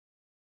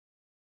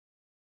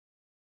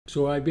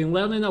So I've been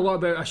learning a lot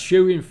about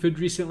Australian food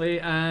recently,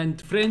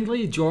 and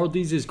Friendly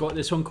Geordie's has got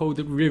this one called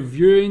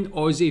Reviewing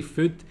Aussie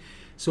Food.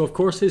 So of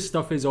course his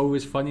stuff is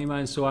always funny,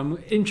 man, so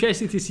I'm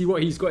interested to see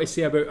what he's got to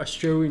say about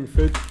Australian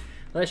food.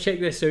 Let's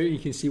check this out and you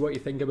can see what you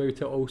think about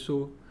it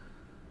also.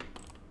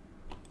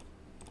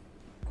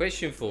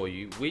 Question for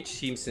you, which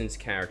Simpsons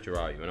character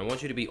are you? And I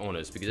want you to be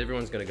honest, because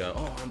everyone's going to go,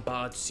 oh, I'm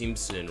Bart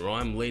Simpson, or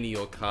I'm Lenny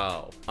or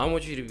Carl. I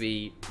want you to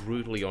be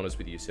brutally honest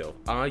with yourself.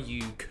 Are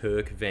you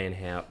Kirk Van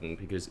Houten?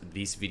 Because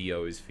this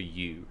video is for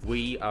you.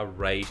 We are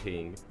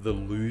rating the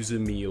loser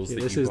meals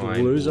that you buy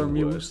in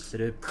Woolworths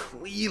that are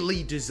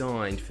clearly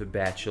designed for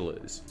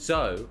bachelors.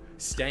 So,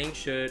 stained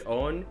shirt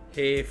on,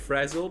 hair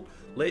frazzled,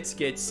 let's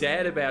get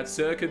sad about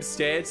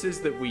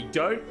circumstances that we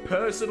don't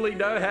personally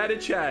know how to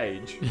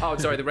change. Oh,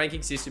 sorry, the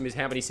ranking system is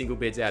how many single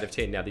beds out of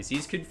 10. Now, this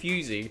is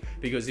confusing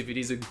because if it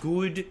is a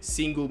good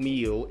single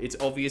meal, it's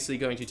obviously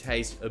going to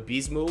taste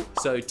abysmal.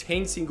 So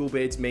 10 single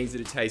beds means that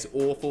it tastes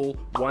awful.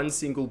 1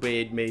 single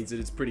bed means that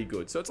it's pretty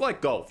good. So it's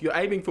like golf. You're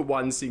aiming for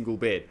 1 single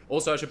bed.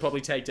 Also, I should probably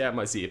take down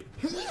my zip.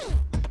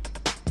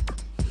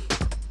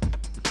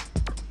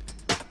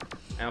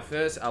 Our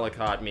first a la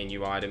carte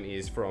menu item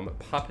is from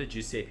Papa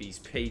Giuseppe's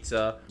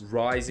Pizza,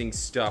 Rising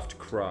Stuffed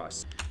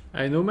Crust.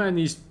 I know, man,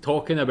 he's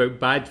talking about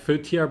bad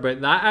food here,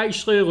 but that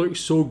actually looks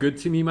so good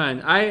to me,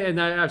 man.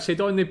 I've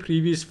said on the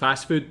previous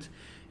fast food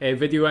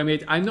video I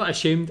made, I'm not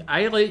ashamed.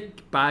 I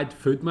like bad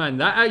food, man.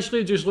 That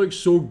actually just looks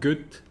so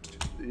good.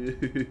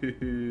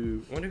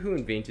 Ew. I wonder who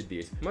invented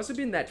this. Must have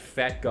been that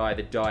fat guy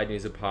that died in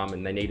his apartment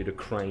and they needed a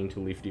crane to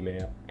lift him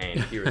out.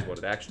 And here is what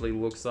it actually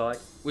looks like.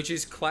 Which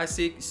is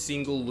classic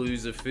single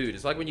loser food.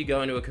 It's like when you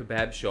go into a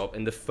kebab shop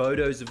and the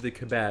photos of the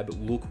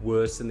kebab look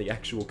worse than the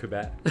actual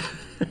kebab.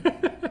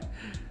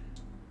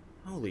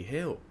 Holy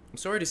hell. I'm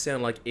sorry to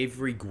sound like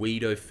every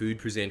Guido food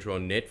presenter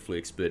on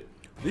Netflix, but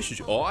this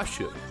is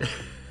awesome.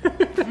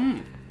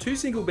 2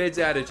 single beds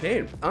out of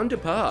 10. Under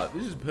par.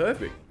 This is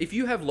perfect. If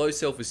you have low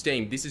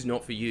self-esteem, this is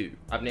not for you.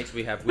 Up next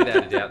we have,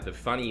 without a doubt, the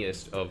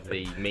funniest of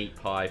the meat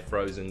pie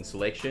frozen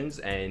selections.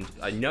 And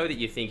I know that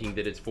you're thinking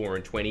that it's 4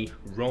 and 20.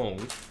 Wrong.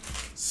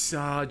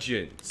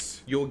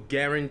 Sergeants. Your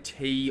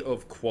guarantee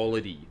of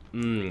quality.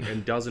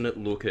 And doesn't it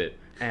look it?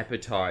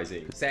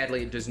 Appetizing.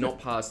 Sadly, it does not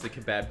pass the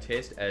kebab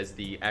test as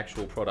the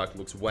actual product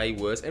looks way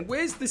worse. And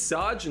where's the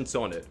sergeants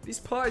on it? This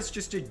pie is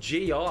just a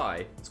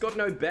GI. It's got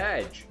no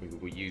badge.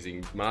 We're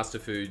using Master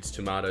Foods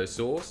tomato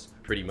sauce,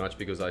 pretty much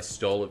because I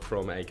stole it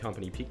from a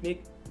company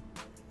picnic.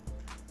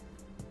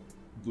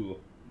 Ugh.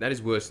 That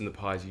is worse than the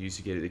pies you used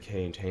to get at the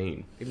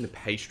canteen. Even the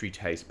pastry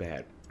tastes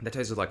bad. That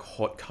tastes like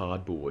hot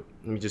cardboard.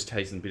 Let me just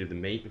taste a bit of the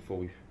meat before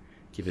we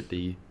give it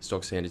the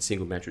stock standard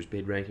single mattress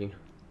bed ranking.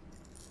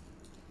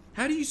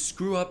 How do you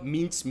screw up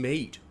mince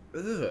meat?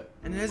 Ugh.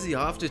 And it has the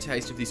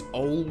aftertaste of this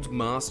old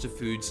Master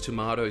Foods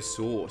tomato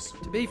sauce.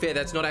 To be fair,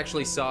 that's not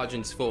actually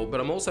Sergeant's fault, but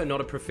I'm also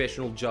not a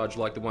professional judge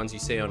like the ones you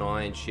see on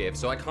Iron Chef,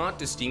 so I can't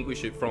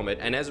distinguish it from it,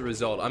 and as a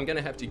result, I'm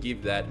gonna have to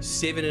give that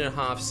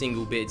 7.5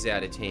 single beds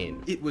out of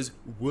 10. It was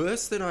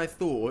worse than I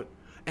thought,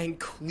 and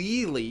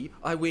clearly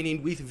I went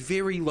in with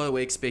very low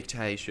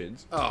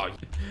expectations. Oh.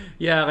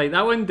 Yeah, like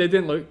that one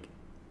didn't look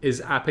as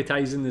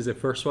appetizing as the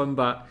first one,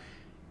 but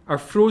are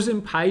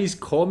frozen pies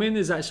common?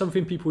 Is that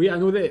something people eat? I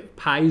know that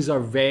pies are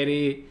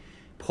very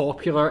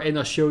popular in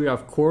Australia,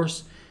 of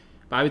course,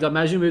 but I would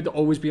imagine it would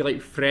always be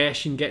like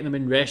fresh and getting them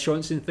in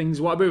restaurants and things.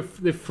 What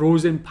about the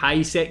frozen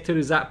pie sector?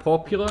 Is that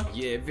popular?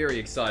 Yeah, very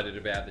excited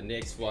about the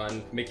next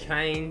one.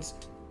 McCain's,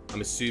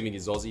 I'm assuming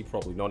is Aussie,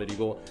 probably not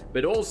anymore.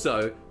 But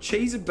also,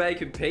 cheese and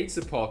bacon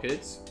pizza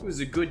pockets. It was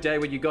a good day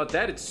when you got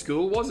that at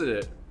school, wasn't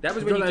it? That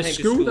was when you came to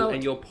school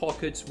and your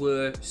pockets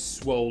were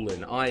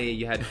swollen, i.e.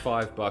 you had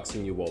 $5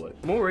 in your wallet.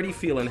 I'm already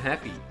feeling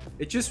happy.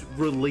 It just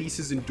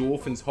releases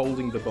endorphins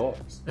holding the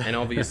box. And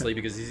obviously,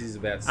 because this is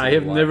about... I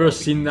have never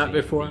seen that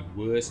before.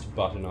 The worst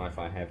butter knife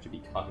I have to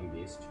be cutting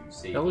this to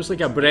see. That looks like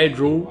a bread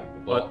roll.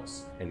 But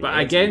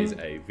again,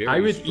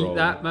 I would eat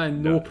that,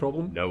 man, no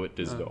problem. No, it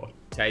does not.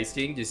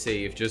 Tasting to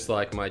see if, just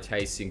like my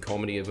tastes in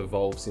comedy have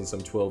evolved since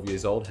I'm 12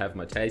 years old, have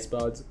my taste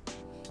buds.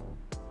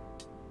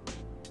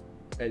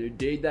 And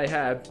indeed they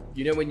have.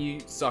 You know when you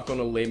suck on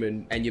a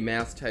lemon and your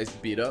mouth tastes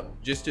bitter?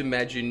 Just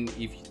imagine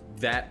if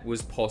that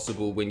was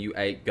possible when you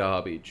ate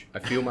garbage. I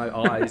feel my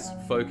eyes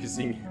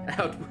focusing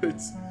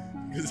outwards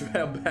because of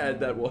how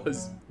bad that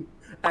was.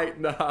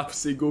 8.5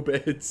 single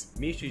beds.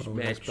 Mrs.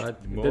 Match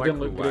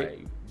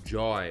microwave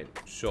giant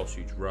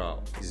sausage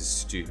roll. This is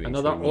stupid.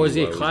 Another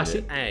Aussie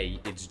classic. A,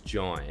 it's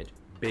giant.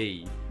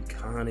 B, you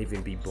can't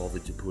even be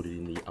bothered to put it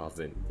in the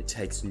oven. It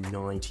takes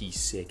 90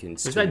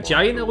 seconds. Is that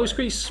giant? It looks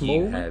quite small.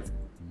 You have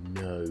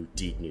no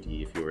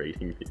dignity if you're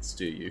eating this,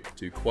 do you?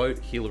 To quote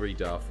Hilary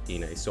Duff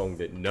in a song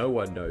that no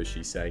one knows,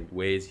 she's saying,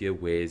 where's your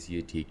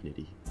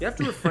dignity? You have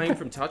to refrain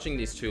from touching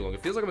this too long.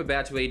 It feels like I'm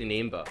about to eat an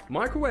ember.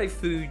 Microwave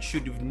food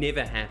should have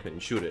never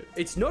happened, should it?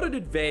 It's not an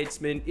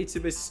advancement, it's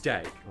a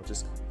mistake. I'll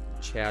just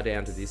chow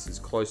down to this as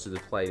close to the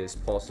plate as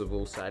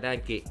possible so I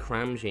don't get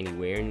crumbs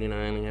anywhere and then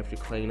I only have to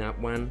clean up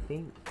one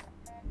thing.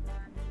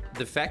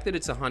 the fact that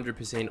it's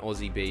 100%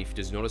 Aussie beef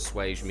does not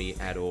assuage me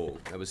at all.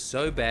 It was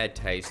so bad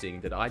tasting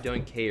that I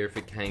don't care if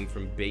it came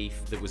from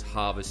beef that was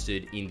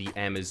harvested in the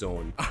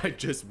Amazon. I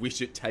just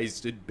wish it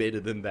tasted better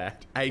than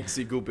that. 8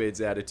 single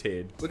beds out of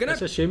 10. We're gonna...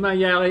 That's a shame, man.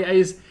 Yeah, like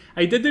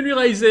I didn't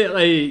realise that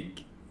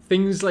like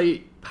things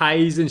like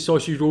pies and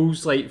sausage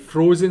rolls, like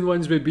frozen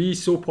ones, would be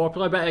so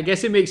popular. But I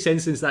guess it makes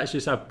sense since that's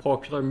just a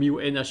popular meal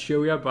in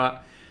Australia.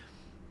 But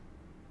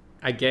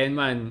again,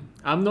 man,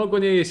 I'm not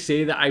going to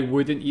say that I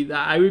wouldn't eat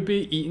that. I would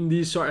be eating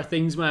these sort of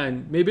things,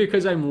 man. Maybe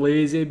because I'm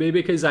lazy.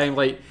 Maybe because I'm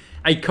like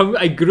I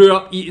grew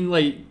up eating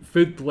like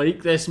food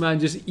like this, man.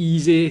 Just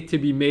easy to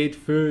be made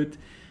food.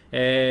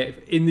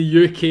 In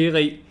the UK,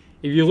 like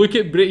if you look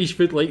at British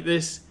food like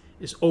this,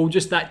 it's all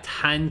just that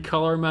tan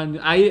colour, man.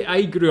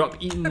 I grew up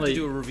eating like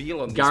do a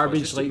reveal on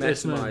garbage this like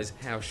this, man. Maximize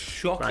how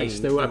shocking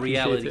still the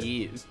appreciate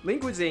reality is. Lean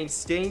Cuisine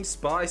steamed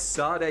spice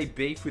satay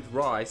beef with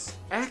rice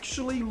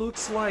actually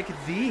looks like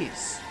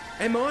this.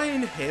 Am I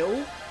in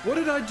hell? What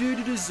did I do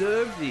to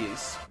deserve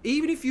this?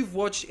 Even if you've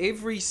watched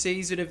every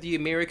season of The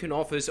American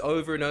Office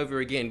over and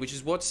over again, which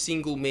is what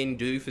single men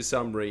do for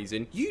some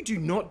reason, you do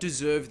not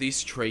deserve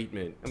this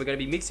treatment. And we're going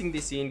to be mixing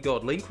this in.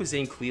 God, Lean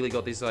Cuisine clearly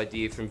got this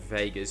idea from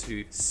Vegas,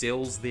 who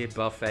sells their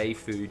buffet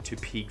food to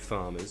pig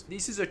farmers.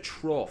 This is a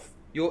trough.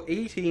 You're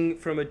eating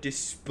from a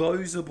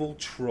disposable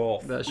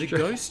trough. That's the true.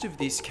 ghost of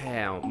this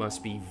cow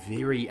must be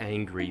very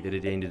angry that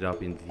it ended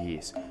up in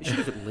this. It should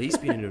have at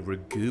least been in a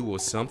ragu or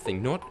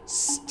something, not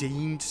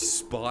steamed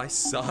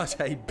spice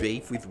satay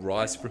beef with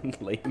rice from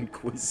Lean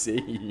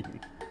Cuisine.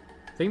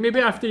 I think maybe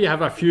after you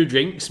have a few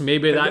drinks,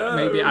 maybe that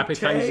might be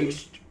appetizing.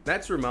 Taste.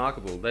 That's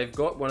remarkable. They've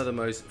got one of the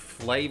most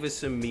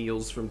flavoursome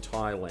meals from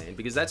Thailand,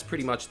 because that's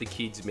pretty much the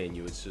kids'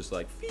 menu. It's just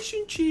like fish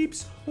and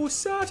chips or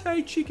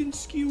satay chicken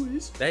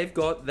skewers. They've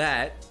got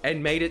that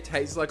and made it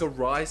taste like a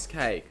rice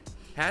cake.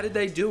 How did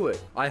they do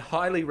it? I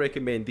highly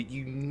recommend that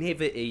you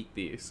never eat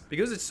this.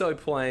 Because it's so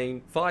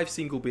plain, 5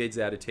 single beds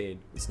out of 10.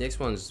 This next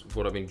one's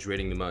what I've been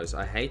dreading the most.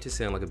 I hate to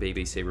sound like a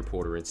BBC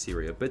reporter in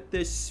Syria, but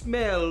the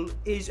smell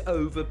is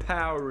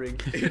overpowering.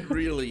 It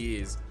really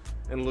is.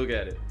 And look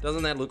at it.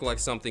 Doesn't that look like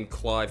something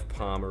Clive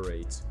Palmer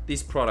eats?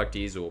 This product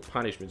is, or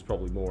punishment's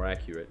probably more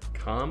accurate,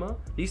 karma?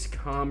 This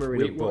karma in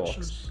Weight a box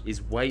Watchers.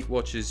 is Weight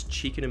Watchers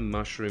chicken and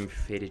mushroom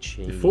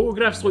fettuccine. The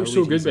photographs look No,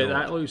 so it good, is but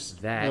not. that looks...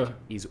 That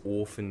is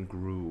orphan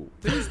gruel.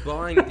 Who's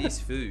buying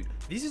this food?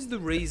 This is the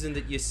reason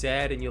that you're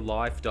sad and your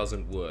life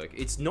doesn't work.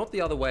 It's not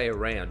the other way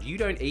around. You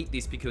don't eat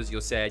this because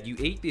you're sad. You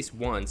eat this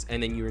once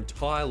and then your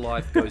entire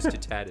life goes to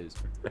tatters.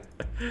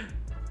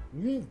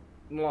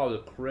 Oh, the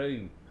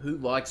cream. Who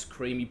likes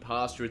creamy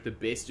pasta at the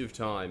best of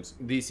times?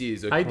 This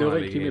is a I do crime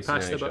like creamy against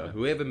pasta, nature. but...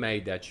 Whoever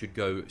made that should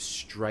go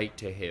straight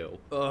to hell.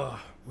 Ugh,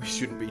 we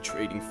shouldn't be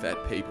treating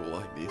fat people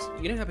like this.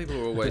 You know how people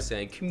are always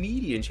saying,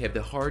 comedians have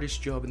the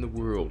hardest job in the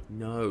world?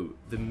 No,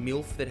 the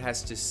MILF that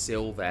has to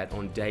sell that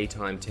on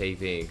daytime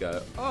TV and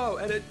go, oh,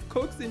 and it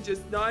cooks in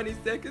just 90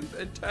 seconds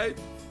and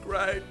tastes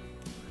great.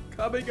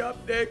 Coming up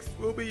next,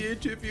 we'll be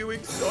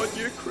interviewing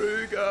Sonia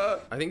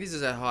Kruger. I think this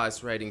is our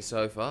highest rating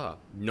so far.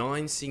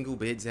 9 single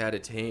beds out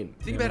of 10.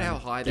 Think about how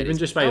high that Even is.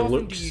 just by how often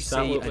looks, do you that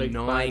see look a like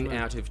 9 bad, man.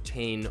 out of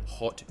 10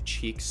 hot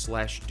chick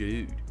 /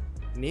 dude?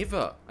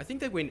 Never. I think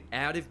they went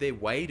out of their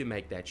way to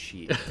make that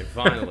shit. And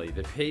finally,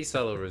 the piece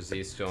de la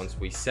resistance.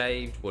 We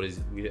saved what is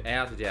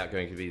without a doubt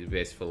going to be the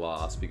best for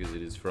last, because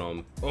it is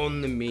from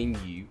On the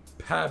Menu,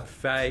 pub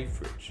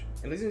favourite.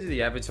 And listen to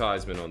the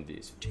advertisement on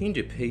this.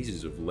 Tender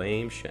pieces of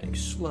lamb shank,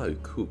 slow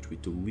cooked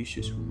with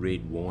delicious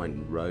red wine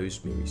and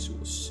rosemary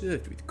sauce,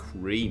 served with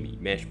creamy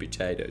mashed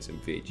potatoes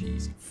and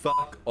veggies.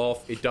 Fuck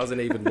off, it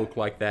doesn't even look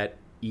like that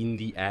in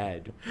the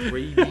ad.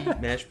 Creamy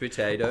mashed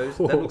potatoes?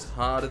 That looks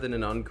harder than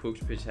an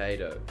uncooked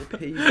potato. The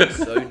peas are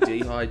so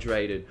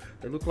dehydrated.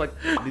 They look like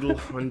little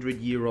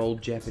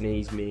 100-year-old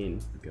Japanese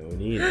men.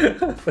 Going in.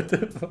 What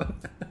the fuck?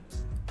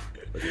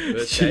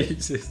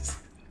 Jesus.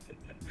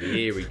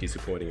 Very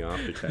disappointing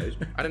aftertaste.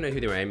 I don't know who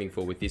they're aiming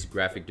for with this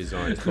graphic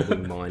design. It's probably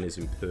miners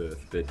in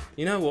Perth. But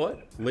you know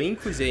what? Lean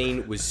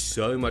Cuisine was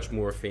so much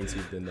more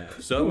offensive than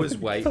that. So was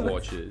Weight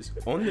Watchers.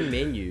 On the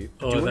Menu,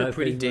 doing a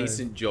pretty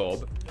decent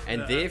job.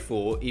 And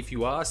therefore, if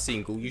you are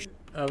single, you should...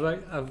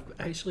 I've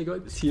actually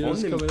got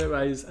tears coming out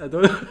my eyes. I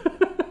don't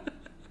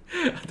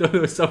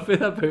know,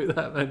 something about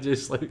that, man,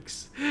 just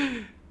looks...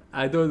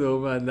 I don't know,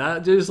 man.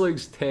 That just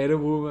looks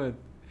terrible, man.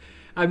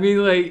 I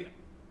mean, like...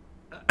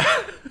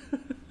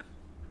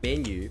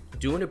 Menu,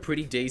 doing a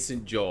pretty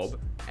decent job,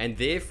 and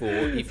therefore,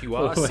 if you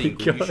are Oh my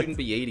single, you God. shouldn't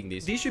be eating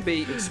this. This should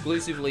be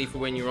exclusively for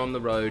when you're on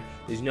the road.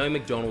 There's no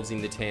McDonald's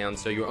in the town,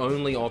 so your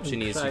only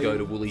option is to go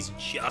to Woolies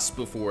just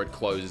before it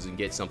closes and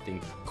get something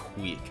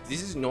quick.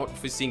 This is not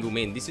for single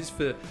men. This is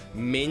for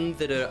men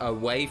that are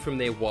away from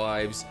their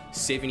wives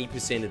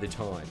 70% of the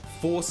time.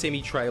 4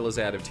 semi-trailers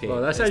out of 10.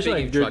 Well, that's And actually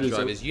speaking of good truck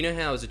result. drivers, you know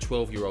how as a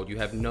 12-year-old you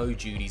have no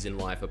duties in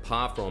life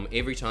apart from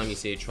every time you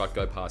see a truck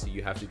go past you,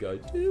 you have to go,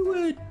 do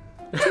it.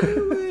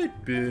 Do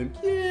it, boom,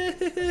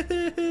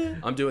 yeah.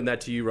 I'm doing that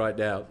to you right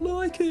now.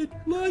 Like it,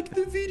 like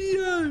the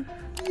video.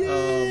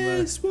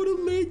 Yes, what a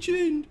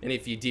legend. And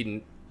if you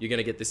didn't, you're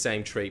gonna get the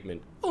same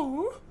treatment.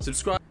 Oh,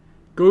 subscribe.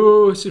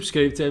 Go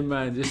subscribe to him,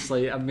 man. Just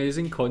like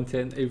amazing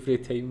content every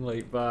time.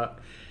 Like, but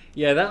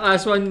yeah, that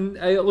last one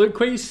it looked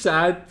quite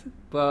sad.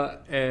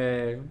 But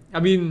I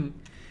mean,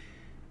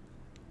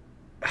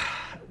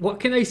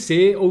 what can I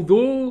say?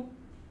 Although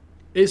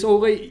it's all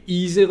like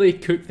easily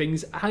cooked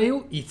things,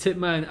 I'll eat it,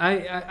 man.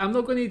 I'm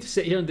not going to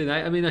sit here and deny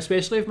it. I mean,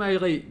 especially if my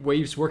like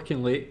wife's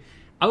working late,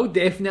 I'll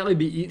definitely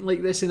be eating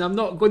like this, and I'm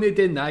not going to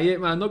deny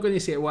it, man. I'm not going to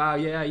say, wow,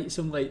 yeah, I eat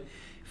some like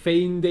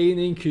fine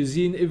dining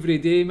cuisine every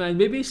day, man.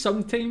 Maybe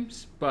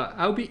sometimes, but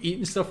I'll be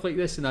eating stuff like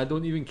this and I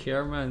don't even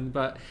care, man.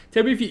 But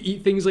tell me if you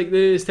eat things like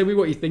this. Tell me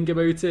what you think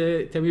about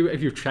it. Tell me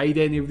if you've tried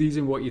any of these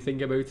and what you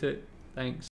think about it. Thanks.